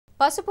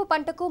పసుపు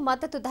పంటకు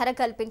మద్దతు ధర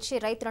కల్పించి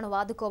రైతులను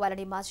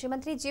ఆదుకోవాలని మాజీ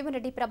మంత్రి జీవన్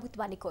రెడ్డి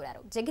ప్రభుత్వాన్ని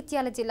కోరారు.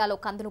 జగిత్యాల జిల్లాలో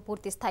కందులు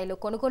పూర్తి స్థాయిలో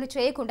కొనుగోలు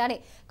చేయకుండానే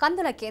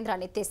కందుల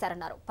కేంద్రాన్ని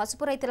ఎత్తేశారన్నారు.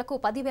 పసుపు రైతులకు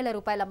 10,000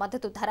 రూపాయల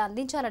మద్దతు ధర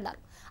అందించాలన్నారు.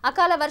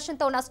 అకాల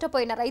వర్షంతో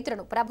నష్టపోయిన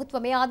రైతులను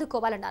ప్రభుత్వమే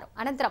ఆదుకోవాలన్నారు.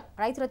 అనంతరం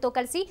రైతులతో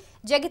కలిసి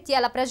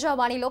జగిత్యాల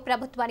ప్రజావాణిలో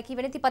ప్రభుత్వానికి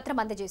వినతి పత్రం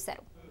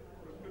అందజేశారు.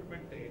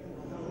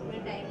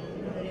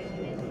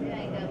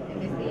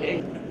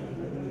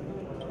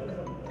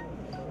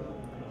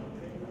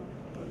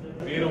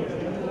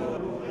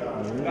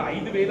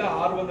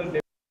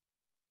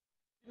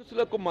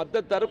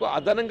 మద్దతు ధరకు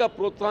అదనంగా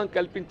ప్రోత్సాహం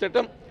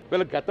కల్పించడం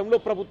వీళ్ళ గతంలో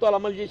ప్రభుత్వాలు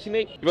అమలు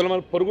చేసినాయి, ఇవాళ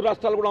మన పొరుగు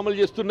రాష్ట్రాలు కూడా అమలు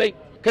చేస్తున్నాయి.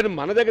 కానీ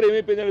మన దగ్గర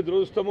ఏమైపోయిందని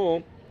దురదృష్టము,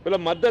 వీళ్ళ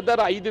మద్దతు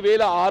ధర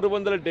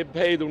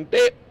 5,675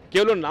 ఉంటే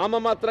కేవలం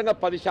నామమాత్రంగా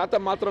 10%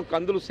 మాత్రం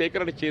కందులు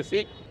సేకరణ చేసి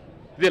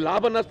ఇది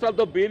లాభ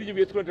నష్టాలతో బేరీజు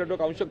వేసుకునేటువంటి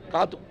ఒక అంశం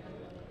కాదు.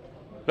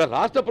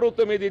 రాష్ట్ర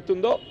ప్రభుత్వం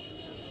ఏదైతుందో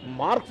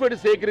మార్కెట్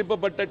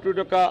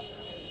సేకరింపబడ్డటువంటి ఒక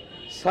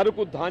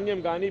సరుకు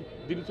ధాన్యం కానీ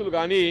దినుసులు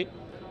కానీ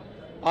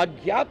ఆ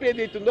గ్యాప్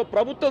ఏదైతుందో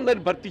ప్రభుత్వం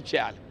దాన్ని భర్తీ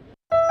చేయాలి.